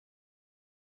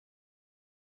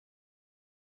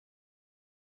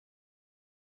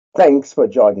Thanks for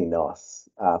joining us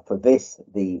for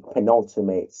the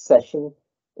penultimate session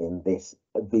in this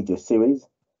video series.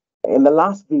 In the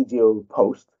last video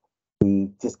post, we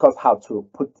discussed how to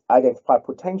identify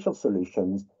potential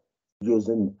solutions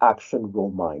using action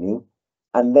rule mining,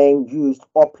 and then used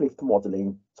uplift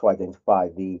modeling to identify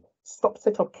the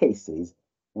subset of cases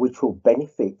which will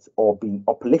benefit or be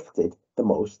uplifted the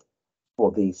most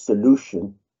for the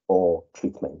solution or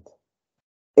treatment.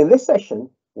 In this session,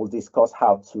 we'll discuss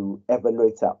how to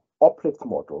evaluate an uplift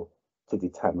model to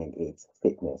determine its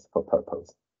fitness for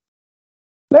purpose.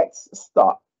 Let's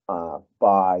start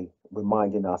by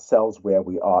reminding ourselves where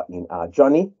we are in our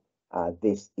journey.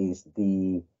 This is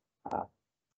the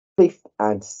fifth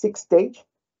and sixth stage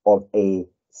of a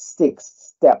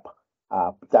six-step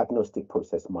diagnostic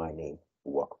process mining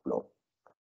workflow.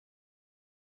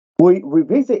 We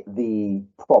revisit the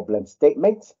problem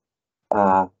statement.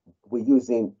 We're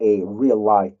using a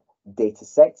real-life data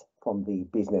set from the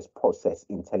Business Process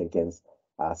Intelligence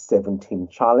 17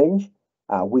 Challenge,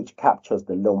 which captures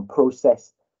the loan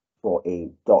process for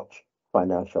a Dutch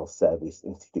financial service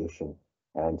institution.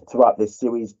 And throughout this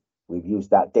series, we've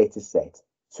used that data set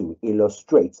to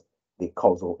illustrate the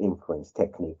causal inference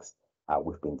techniques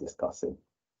we've been discussing.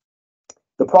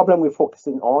 The problem we're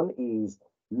focusing on is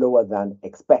lower than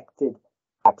expected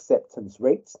acceptance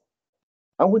rates.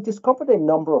 And we discovered a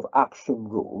number of action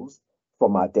rules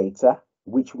from our data,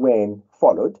 which when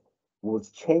followed, would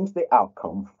change the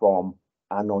outcome from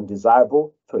an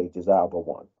undesirable to a desirable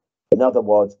one. In other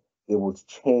words, it would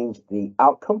change the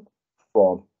outcome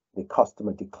from the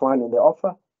customer declining the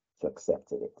offer to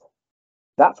accepting it.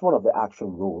 That's one of the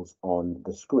action rules on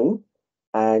the screen.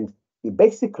 And it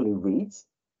basically reads,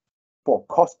 for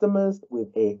customers with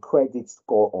a credit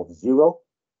score of 0,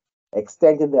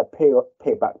 extending their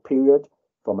payback period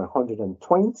from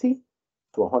 120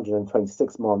 to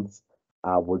 126 months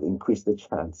would increase the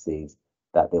chances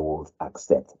that they will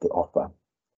accept the offer.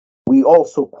 We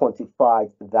also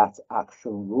quantified that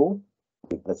action rule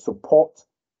with the support,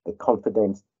 the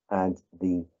confidence, and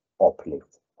the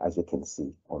uplift, as you can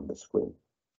see on the screen.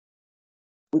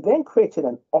 We then created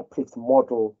an uplift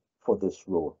model for this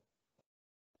rule.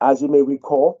 As you may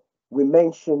recall, we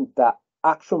mentioned that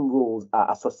action rules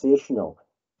are associational,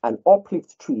 and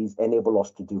uplift trees enable us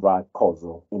to derive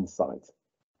causal insight.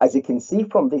 As you can see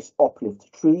from this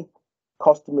uplift tree,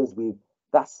 customers with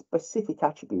that specific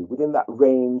attribute within that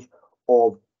range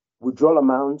of withdrawal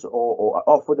amount or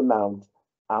offered amount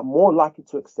are more likely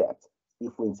to accept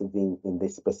if we intervene in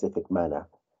this specific manner.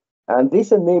 And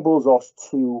this enables us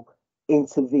to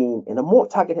intervene in a more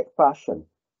targeted fashion,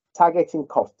 targeting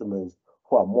customers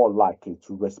who are more likely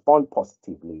to respond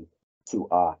positively to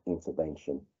our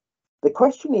intervention. The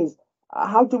question is,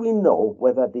 how do we know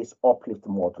whether this uplift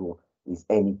model is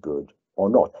any good or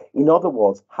not? In other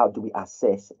words, how do we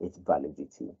assess its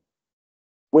validity?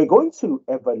 We're going to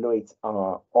evaluate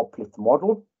our uplift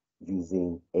model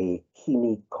using a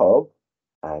Gini curve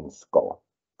and score.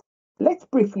 Let's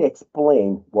briefly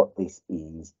explain what this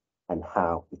is and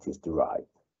how it is derived.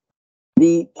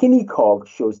 The Gini curve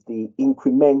shows the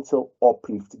incremental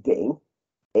uplift gain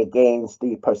against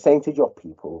the percentage of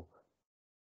people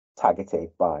targeted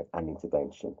by an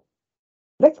intervention.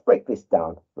 Let's break this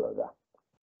down further.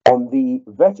 On the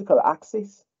vertical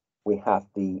axis, we have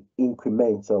the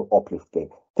incremental uplift gain.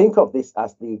 Think of this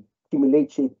as the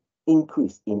cumulative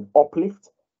increase in uplift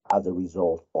as a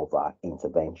result of our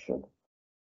intervention.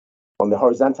 On the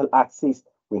horizontal axis,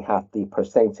 we have the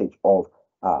percentage of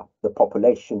the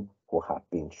population who have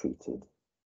been treated.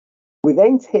 We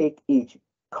then take each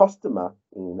customer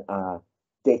in our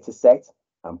data set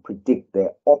and predict their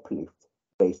uplift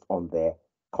based on their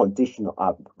conditional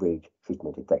average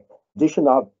treatment effect.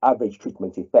 Conditional average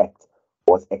treatment effect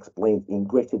was explained in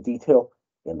greater detail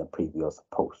in the previous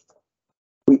post.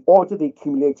 We order the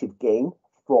cumulative gain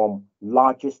from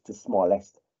largest to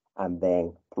smallest and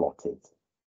then plot it.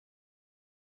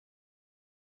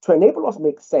 To enable us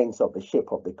make sense of the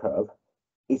shape of the curve,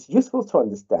 it's useful to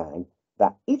understand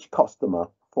that each customer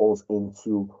falls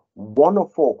into one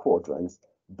of 4 quadrants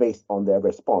based on their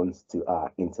response to our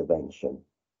intervention.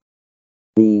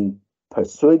 The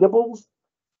persuadables,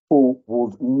 who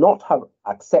would not have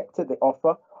accepted the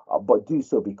offer, but do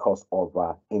so because of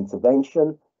our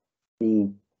intervention.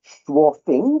 The sure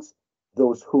things,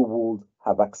 those who would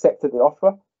have accepted the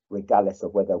offer, regardless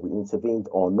of whether we intervened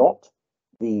or not.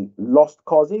 The lost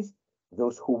causes,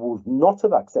 those who would not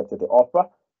have accepted the offer,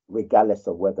 regardless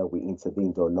of whether we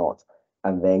intervened or not.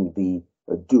 And then the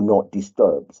do not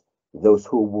disturbs, those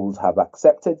who would have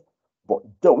accepted but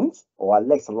don't or are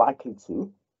less likely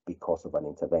to because of an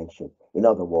intervention. In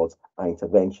other words, our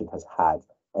intervention has had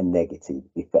a negative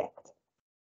effect.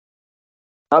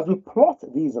 As we plot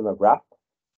these on a graph,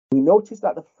 we notice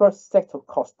that the first set of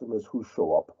customers who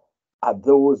show up are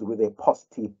those with a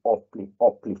positive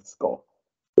uplift score.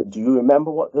 Do you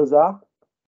remember what those are?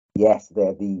 Yes,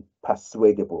 they're the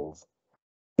persuadables.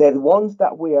 They're the ones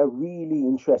that we are really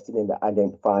interested in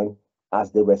identifying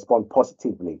as they respond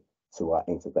positively to our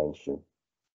intervention.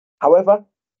 However,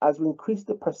 as we increase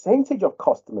the percentage of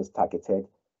customers targeted,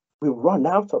 we run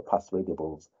out of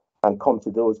persuadables and come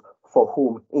to those for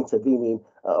whom intervening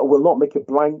will not make a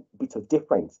blind bit of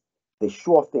difference. The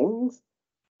sure things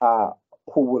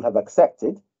who will have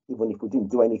accepted, even if we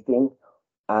didn't do anything,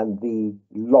 and the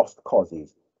lost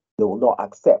causes, they will not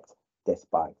accept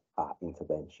despite our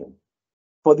intervention.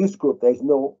 For this group, there is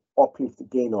no uplift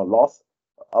gain or loss,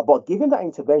 but given that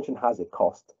intervention has a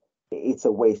cost, it's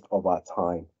a waste of our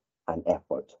time and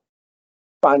effort.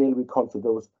 Finally, we come to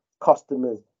those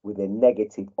customers with a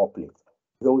negative uplift,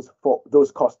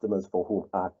 those customers for whom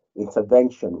our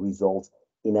intervention results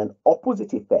in an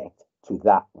opposite effect to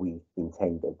that we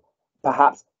intended.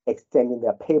 Perhaps extending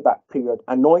their payback period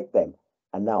annoyed them,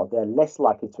 and now they're less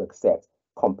likely to accept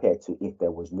compared to if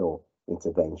there was no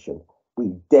intervention.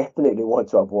 We definitely want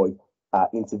to avoid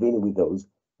intervening with those.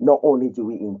 Not only do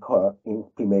we incur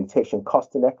implementation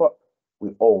cost and effort, we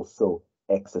also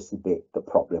exacerbate the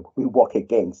problem. We work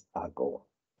against our goal.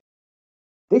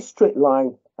 This straight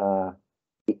line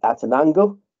at an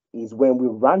angle is when we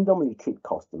randomly treat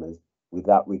customers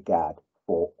without regard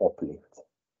for uplift.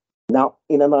 Now,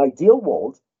 in an ideal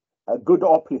world, a good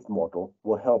uplift model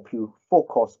will help you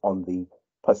focus on the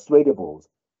persuadables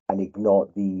and ignore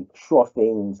the sure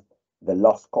things, the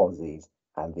lost causes,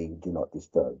 and the do not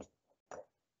disturb.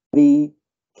 The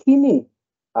Kini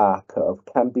curve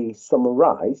can be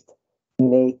summarized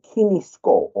in a Kini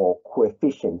score or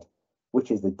coefficient,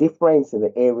 which is the difference in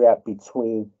the area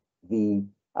between the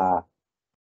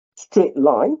straight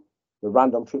line, the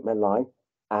random treatment line,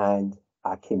 and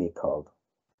a Kini curve.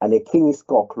 And a Kini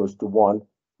score close to 1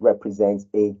 represents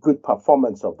a good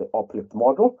performance of the uplift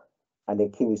model, and a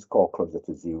Kini score closer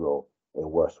to 0, a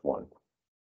worse one.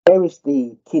 Here is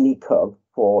the Kini curve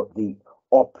for the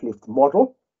uplift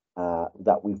model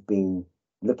that we've been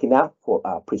looking at for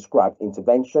prescribed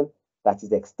intervention, that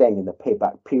is extending the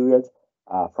payback period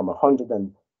from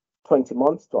 120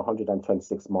 months to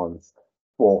 126 months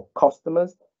for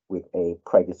customers with a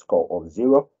credit score of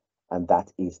 0, and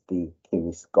that is the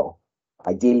Kini score.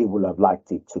 Ideally, we'll have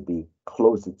liked it to be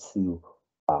closer to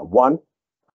 1.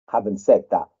 Having said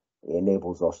that, it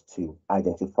enables us to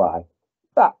identify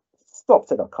that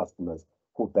subset of customers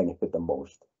who benefit the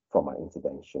most from our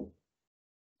intervention.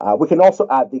 We can also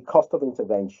add the cost of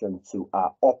intervention to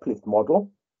our uplift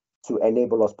model to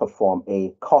enable us perform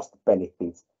a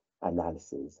cost-benefit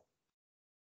analysis.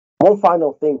 One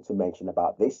final thing to mention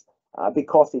about this,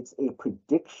 because it's a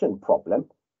prediction problem,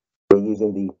 we're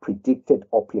using the predicted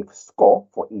uplift score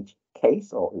for each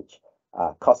case or each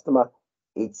customer.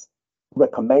 It's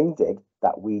recommended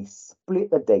that we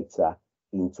split the data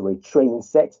into a training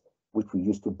set, which we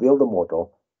use to build a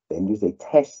model, then use a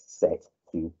test set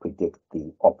to predict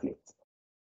the uplift.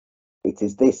 It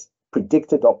is this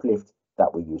predicted uplift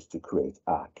that we use to create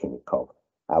our Kini curve.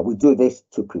 We do this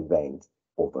to prevent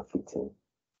overfitting.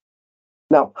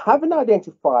 Now, having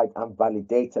identified and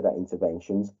validated our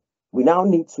interventions, we now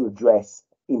need to address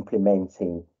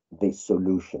implementing the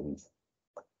solutions.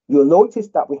 You'll notice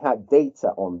that we had data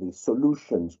on the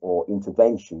solutions or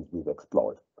interventions we've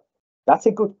explored. That's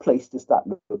a good place to start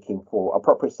looking for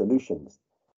appropriate solutions.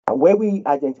 And where we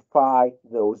identify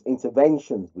those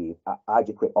interventions with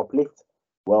adequate uplift,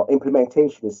 well,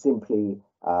 implementation is simply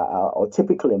or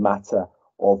typically a matter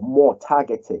of more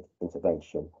targeted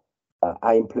intervention.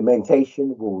 Our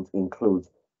implementation will include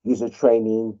user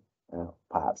training,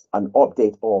 perhaps an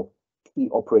update of key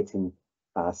operating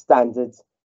standards.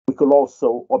 We could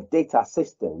also update our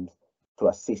systems to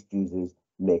assist users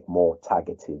make more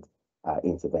targeted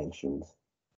interventions.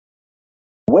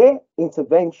 Where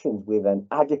interventions with an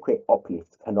adequate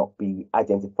uplift cannot be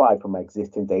identified from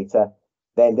existing data,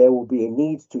 then there will be a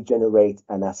need to generate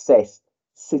and assess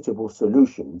suitable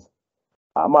solutions.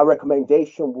 My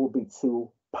recommendation will be to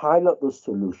pilot those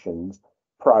solutions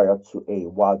prior to a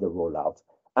wider rollout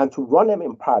and to run them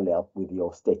in parallel with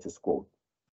your status quo.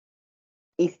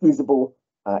 If feasible,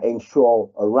 ensure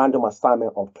a random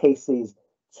assignment of cases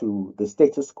to the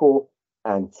status quo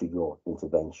and to your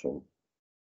intervention.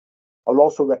 I'll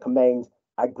also recommend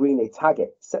agreeing a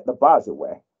target, set the bar as it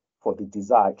were, for the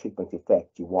desired treatment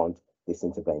effect you want this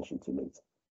intervention to meet.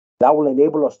 That will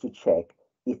enable us to check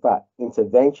if our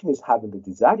intervention is having the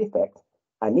desired effect,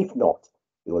 and if not,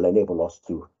 it will enable us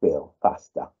to fail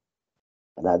faster.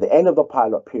 And at the end of the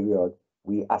pilot period,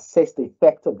 we assess the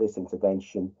effect of this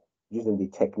intervention using the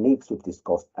techniques we've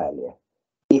discussed earlier.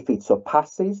 If it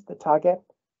surpasses the target,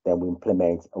 then we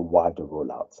implement a wider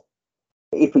rollout.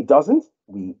 If it doesn't,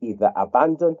 we either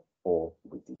abandon or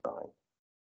redesign.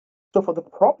 So for the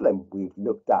problem we've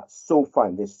looked at so far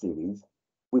in this series,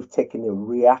 we've taken a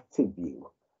reactive view.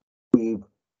 We've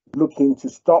looking to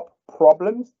stop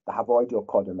problems that have already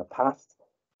occurred in the past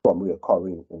from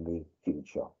reoccurring in the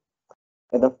future.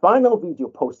 In the final video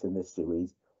post in this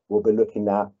series, we'll be looking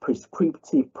at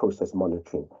prescriptive process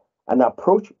monitoring, an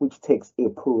approach which takes a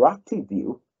proactive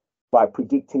view by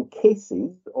predicting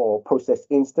cases or process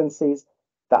instances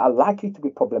that are likely to be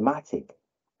problematic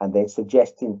and then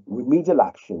suggesting remedial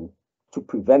action to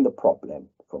prevent the problem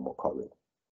from occurring.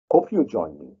 Hope you'll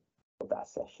join me for that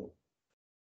session.